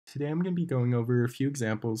Today I'm going to be going over a few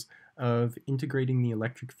examples of integrating the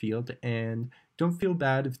electric field, and don't feel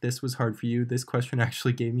bad if this was hard for you. This question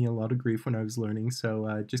actually gave me a lot of grief when I was learning,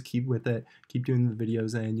 so just keep with it, keep doing the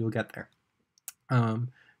videos, and you'll get there.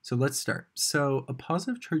 So let's start. So a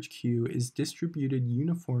positive charge Q is distributed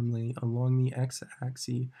uniformly along the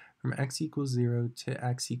x-axis from x equals 0 to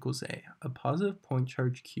x equals a. A positive point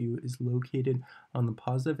charge Q is located on the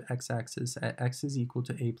positive x-axis at x is equal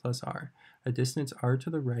to a plus r, a distance r to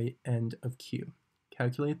the right end of Q.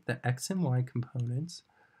 Calculate the x and y components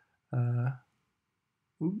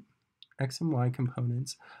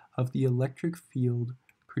of the electric field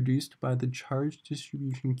produced by the charge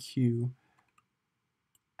distribution Q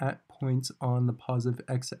at points on the positive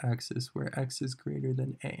x-axis where x is greater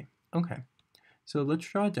than a. Okay, so let's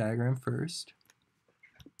draw a diagram first.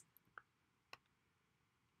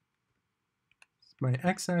 This is my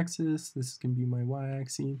x-axis, this is going to be my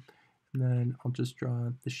y-axis, and then I'll just draw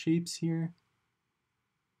the shapes here.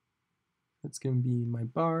 That's going to be my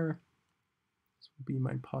bar, this will be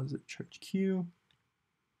my positive charge Q.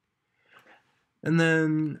 And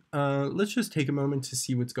then let's just take a moment to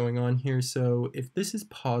see what's going on here. So if this is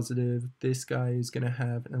positive, this guy is going to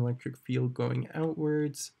have an electric field going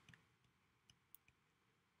outwards.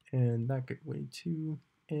 And that way too,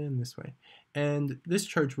 and this way. And this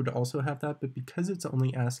charge would also have that, but because it's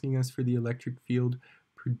only asking us for the electric field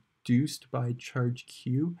produced by charge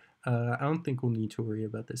Q, I don't think we'll need to worry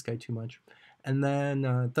about this guy too much. And then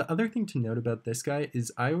the other thing to note about this guy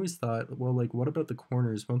is I always thought, well, like, what about the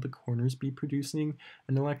corners? Won't the corners be producing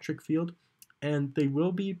an electric field? And they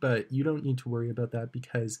will be, but you don't need to worry about that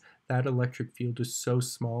because that electric field is so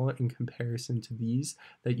small in comparison to these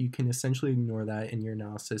that you can essentially ignore that in your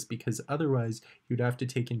analysis, because otherwise you'd have to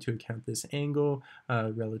take into account this angle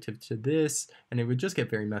relative to this, and it would just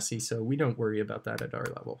get very messy, so we don't worry about that at our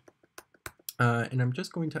level. And I'm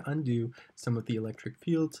just going to undo some of the electric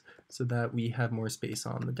fields so that we have more space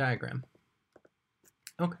on the diagram.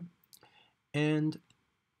 Okay, and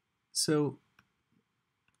so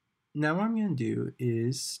now what I'm going to do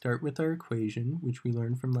is start with our equation, which we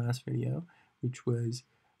learned from last video, which was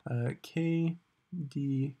k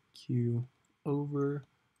dq over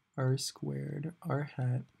r squared, r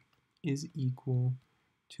hat, is equal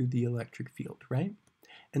to the electric field, right?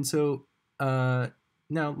 And so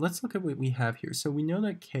now let's look at what we have here. So we know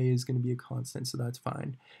that k is going to be a constant, so that's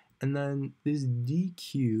fine. And then this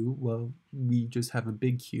dq, well, we just have a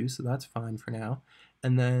big Q, so that's fine for now.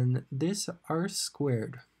 And then this r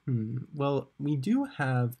squared, well, we do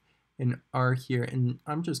have an r here, and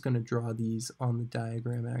I'm just going to draw these on the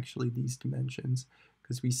diagram, actually, these dimensions,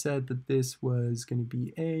 because we said that this was going to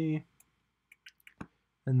be a,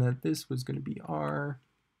 and that this was going to be r.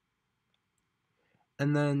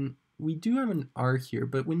 And then we do have an r here,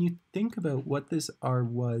 but when you think about what this r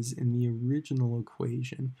was in the original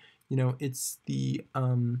equation, you know, it's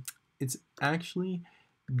actually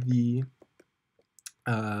the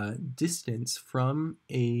distance from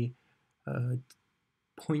a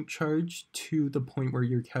point charge to the point where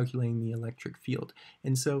you're calculating the electric field.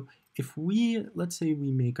 And so if we, let's say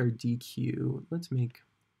we make our dq,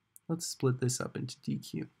 let's split this up into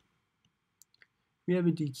dq. We have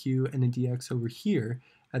a dq and a dx over here.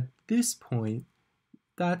 At this point,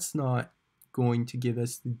 that's not going to give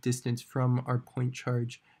us the distance from our point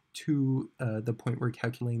charge to the point we're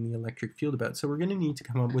calculating the electric field about. So we're going to need to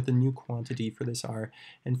come up with a new quantity for this r,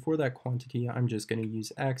 and for that quantity I'm just going to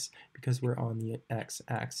use x because we're on the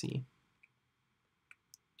x-axis.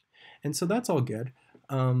 And so that's all good.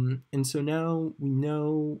 And so now we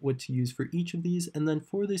know what to use for each of these, and then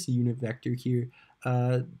for this unit vector here,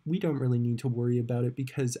 we don't really need to worry about it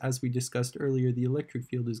because, as we discussed earlier, the electric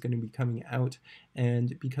field is going to be coming out,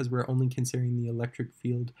 and because we're only considering the electric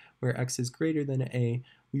field where x is greater than a,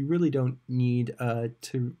 we really don't need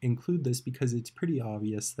to include this because it's pretty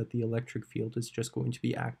obvious that the electric field is just going to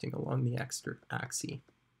be acting along the x-axis.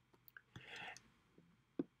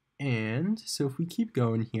 And so if we keep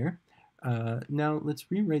going here, now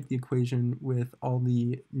let's rewrite the equation with all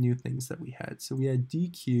the new things that we had. So we had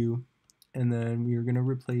dq, and then we were going to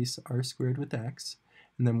replace r squared with x,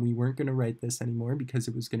 and then we weren't going to write this anymore because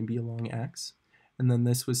it was going to be along x, and then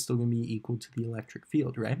this was still going to be equal to the electric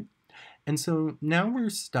field, right? And so now we're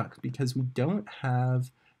stuck because we don't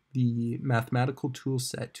have the mathematical tool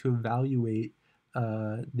set to evaluate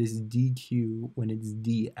this dq when it's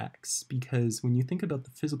dx, because when you think about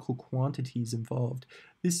the physical quantities involved,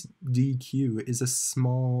 this dq is a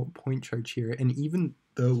small point charge here, and even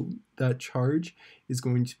though that charge is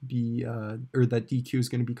going to be, or that dq is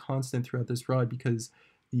going to be constant throughout this rod because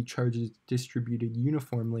the charge is distributed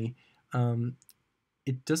uniformly,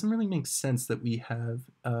 it doesn't really make sense that we have,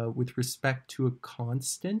 with respect to a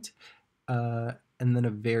constant, and then a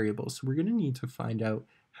variable. So we're going to need to find out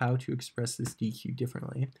how to express this dq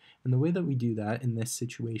differently. And the way that we do that in this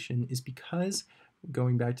situation is because,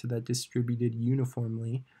 going back to that distributed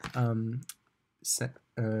uniformly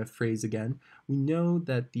phrase again, we know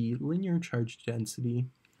that the linear charge density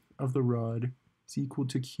of the rod is equal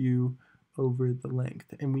to q over the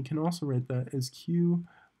length. And we can also write that as q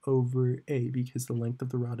over a, because the length of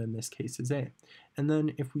the rod in this case is a. And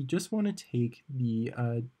then if we just want to take the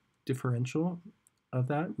differential of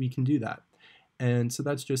that, we can do that. And so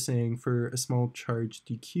that's just saying for a small charge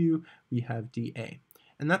dq, we have dA.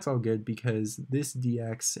 And that's all good because this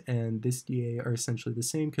dx and this dA are essentially the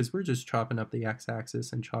same because we're just chopping up the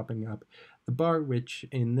x-axis and chopping up the bar, which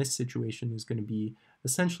in this situation is going to be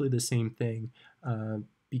essentially the same thing,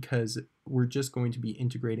 because we're just going to be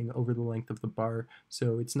integrating over the length of the bar,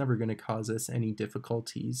 so it's never going to cause us any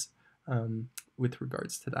difficulties with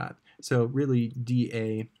regards to that. So really,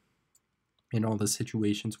 dA in all the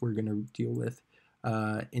situations we're going to deal with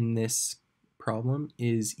in this problem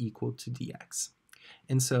is equal to dx.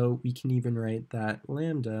 And so we can even write that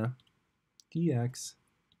lambda dx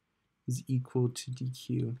is equal to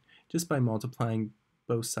dq just by multiplying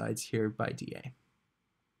both sides here by dA,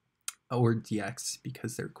 or dx,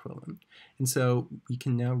 because they're equivalent. And so we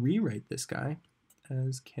can now rewrite this guy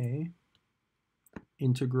as k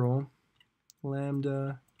integral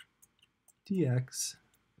lambda dx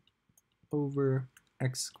over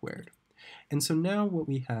x squared. And so now what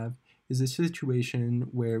we have is a situation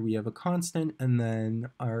where we have a constant and then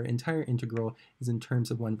our entire integral is in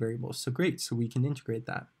terms of one variable. So great, so we can integrate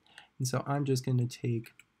that. And so I'm just going to take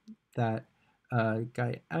that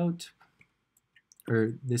guy out,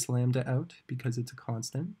 or this lambda out, because it's a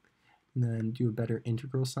constant, and then do a better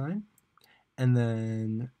integral sign. And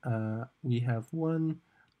then we have 1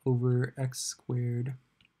 over x squared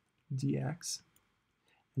dx.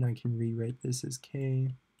 And I can rewrite this as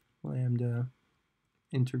k lambda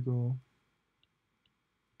integral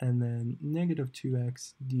and then negative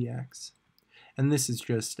 2x dx. And this is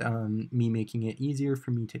just me making it easier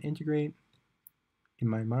for me to integrate in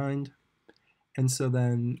my mind. And so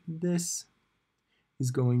then this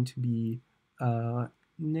is going to be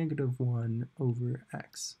negative 1 over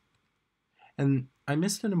x. And I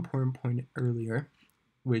missed an important point earlier,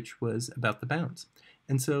 which was about the bounds.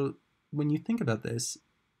 And so when you think about this,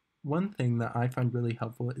 one thing that I find really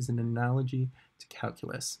helpful is an analogy to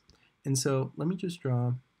calculus. And so let me just draw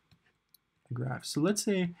a graph. So let's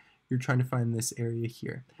say you're trying to find this area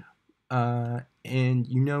here. And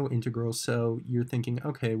you know integrals, so you're thinking,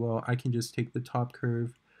 okay, well, I can just take the top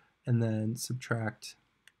curve and then subtract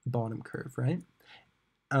the bottom curve, right?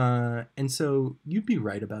 And so you'd be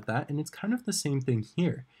right about that, and it's kind of the same thing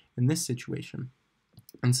here in this situation.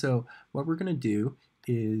 And so what we're going to do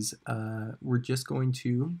is we're just going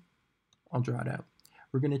to, I'll draw it out.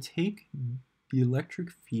 We're going to take the electric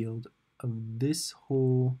field of this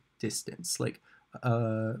whole distance, like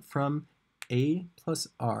from A plus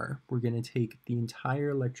R, we're going to take the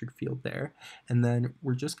entire electric field there, and then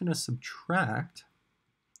we're just going to subtract,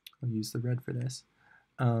 I'll use the red for this,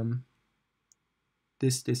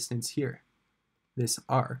 this distance here, this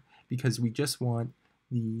R, because we just want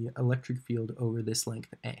the electric field over this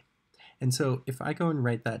length A. And so if I go and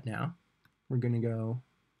write that now, we're going to go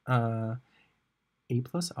A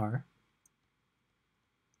plus R,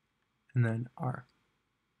 and then R,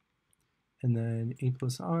 and then A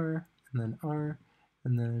plus R, and then R,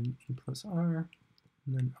 and then A plus R,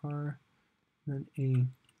 and then R, and then A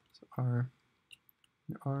plus R,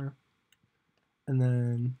 and R, and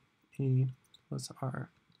then A plus R,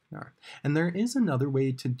 and R. And there is another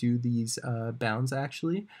way to do these bounds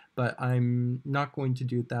actually, but I'm not going to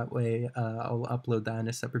do it that way. I'll upload that in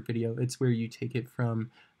a separate video. It's where you take it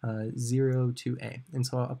from 0 to A, and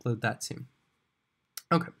so I'll upload that soon.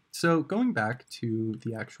 Okay, so going back to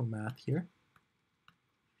the actual math here,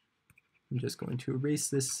 I'm just going to erase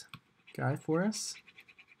this guy for us.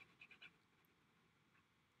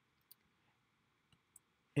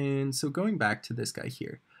 And so going back to this guy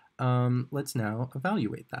here, let's now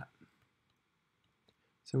evaluate that.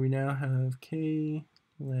 So we now have k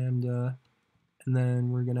lambda, and then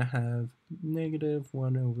we're going to have negative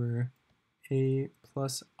 1 over A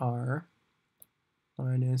plus R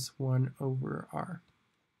minus 1 over R,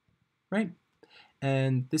 right?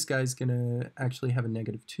 And this guy's going to actually have a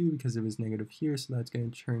negative 2 because it was negative here, so that's going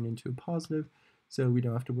to turn into a positive, so we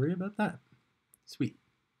don't have to worry about that. Sweet.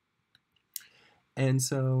 And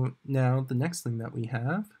so now the next thing that we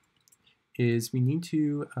have is we need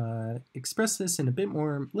to express this in a bit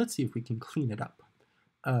more, let's see if we can clean it up.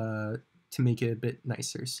 to make it a bit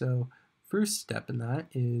nicer. So first step in that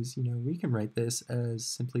is, we can write this as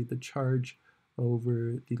simply the charge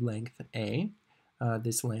over the length a,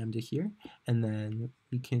 this lambda here, and then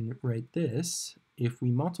we can write this if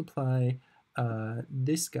we multiply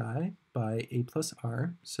this guy by a plus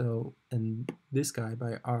r, and this guy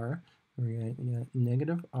by r, we're going to get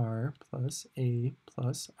negative r plus a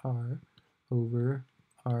plus r over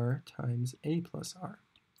r times a plus r.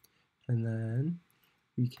 And then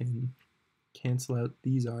we can cancel out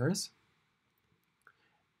these r's.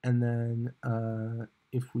 And then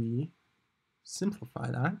if we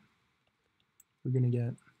simplify that, we're going to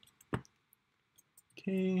get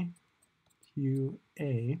k q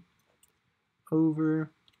a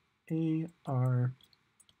over a r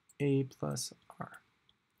a plus r.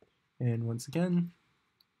 And once again,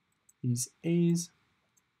 these a's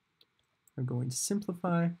are going to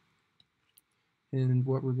simplify, and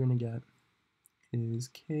what we're going to get is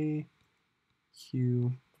k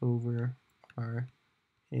q over r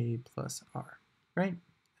a plus r, right?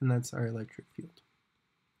 And that's our electric field.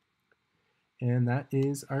 And that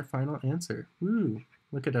is our final answer. Woo!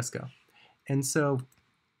 Look at us go. And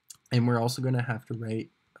we're also going to have to write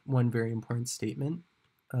one very important statement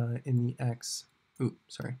in the x, it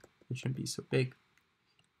shouldn't be so big,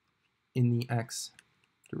 in the x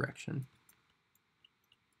direction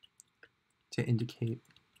to indicate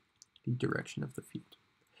the direction of the field.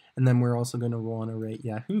 And then we're also going to want to write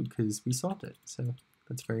Yahoo because we solved it. So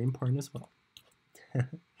that's very important as well.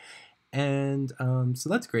 And so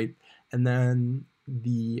that's great. And then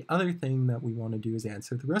the other thing that we want to do is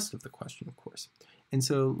answer the rest of the question, of course. And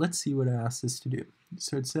so let's see what it asks us to do.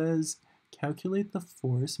 So it says, calculate the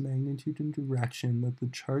force, magnitude, and direction that the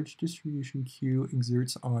charge distribution Q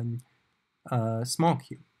exerts on small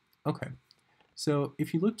q. Okay, so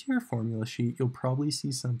if you look to your formula sheet, you'll probably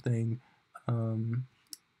see something,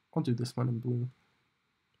 I'll do this one in blue,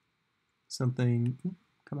 something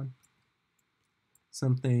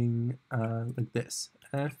like this,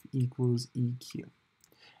 F equals EQ.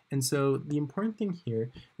 And so the important thing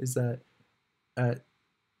here is that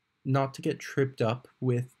not to get tripped up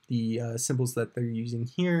with the symbols that they're using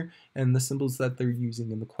here and the symbols that they're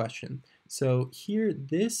using in the question. So here,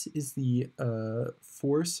 this is the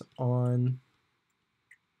force on,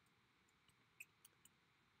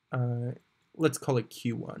 let's call it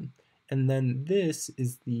Q1. And then this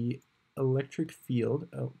is the electric field.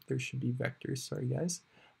 Oh, there should be vectors, sorry guys.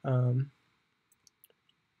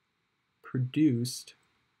 Produced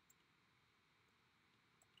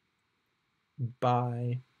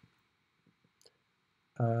by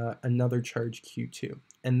another charge Q2.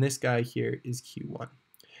 And this guy here is Q1.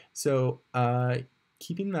 So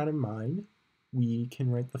keeping that in mind, we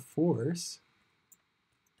can write the force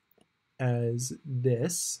as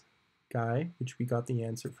this guy, which we got the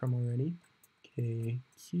answer from already,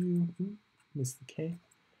 KQ, missed the K,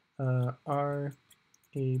 R,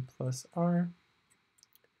 A plus R,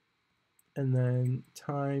 and then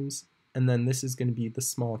times, and then this is going to be the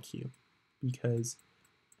small q, because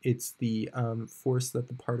it's the force that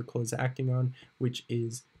the particle is acting on, which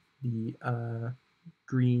is the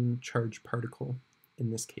green charged particle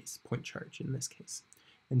in this case, point charge in this case.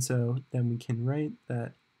 And so then we can write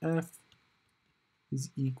that F is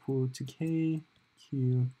equal to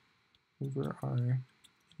KQ over R,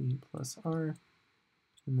 A plus R,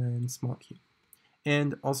 and then small q.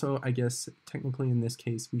 And also, I guess, technically in this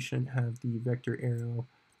case, we shouldn't have the vector arrow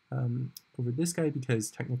over this guy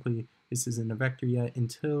because technically this isn't a vector yet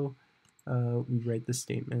until we write the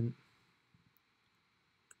statement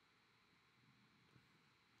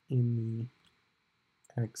in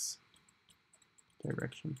the x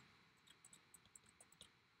direction.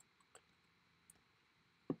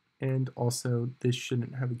 And also, this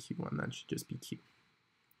shouldn't have a q1, that should just be q.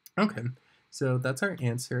 Okay, so that's our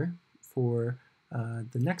answer for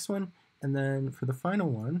the next one. And then for the final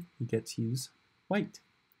one, we get to use white.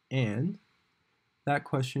 And that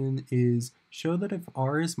question is, show that if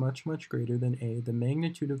R is much, much greater than A, the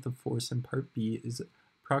magnitude of the force in part B is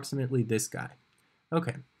approximately this guy.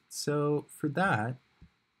 Okay, so for that,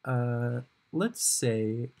 let's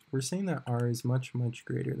say we're saying that R is much, much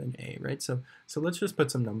greater than A, right? So let's just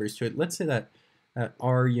put some numbers to it. Let's say that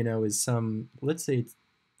R, is let's say it's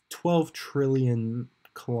 12 trillion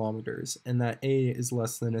kilometers, and that A is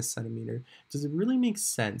less than a centimeter. Does it really make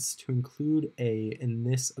sense to include A in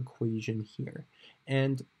this equation here?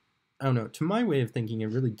 And I don't know, to my way of thinking, it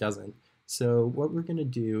really doesn't. So what we're going to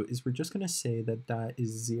do is we're just going to say that that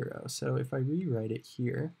is 0. So if I rewrite it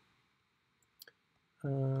here,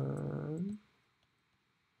 so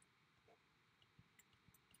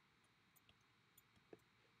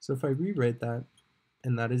if I rewrite that,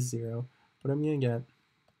 and that is 0, what I'm going to get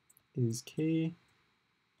is k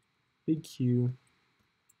big Q,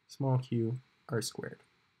 small q, r squared,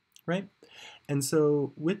 right? And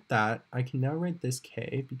so with that, I can now write this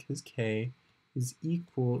k, because k is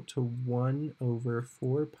equal to 1 over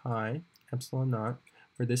 4 pi epsilon naught,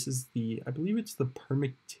 where this is the, I believe it's the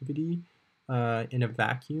permittivity in a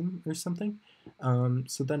vacuum or something.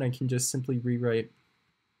 So then I can just simply rewrite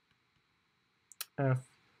f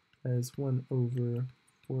as 1 over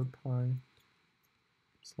 4 pi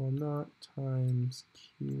epsilon naught times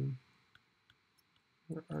q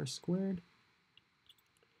over r squared.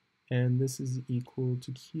 And this is equal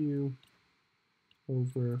to q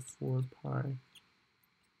over 4 pi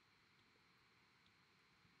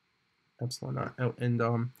epsilon naught. Oh,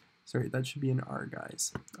 and sorry, that should be an r,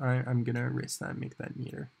 guys. I'm going to erase that and make that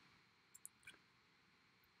neater.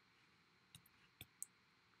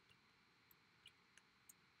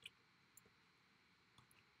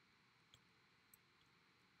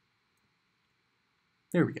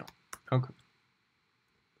 There we go. Okay.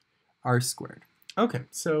 R squared. Okay,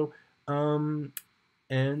 so,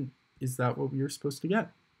 and is that what we were supposed to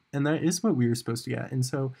get? And that is what we were supposed to get. And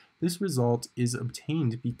so this result is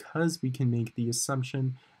obtained because we can make the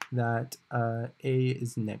assumption that A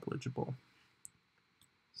is negligible.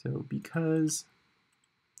 So because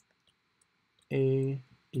A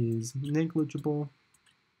is negligible,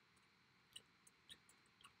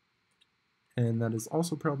 and that is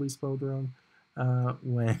also probably spelled wrong,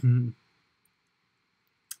 when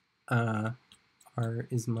R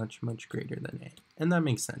is much, much greater than A. And that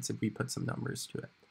makes sense if we put some numbers to it.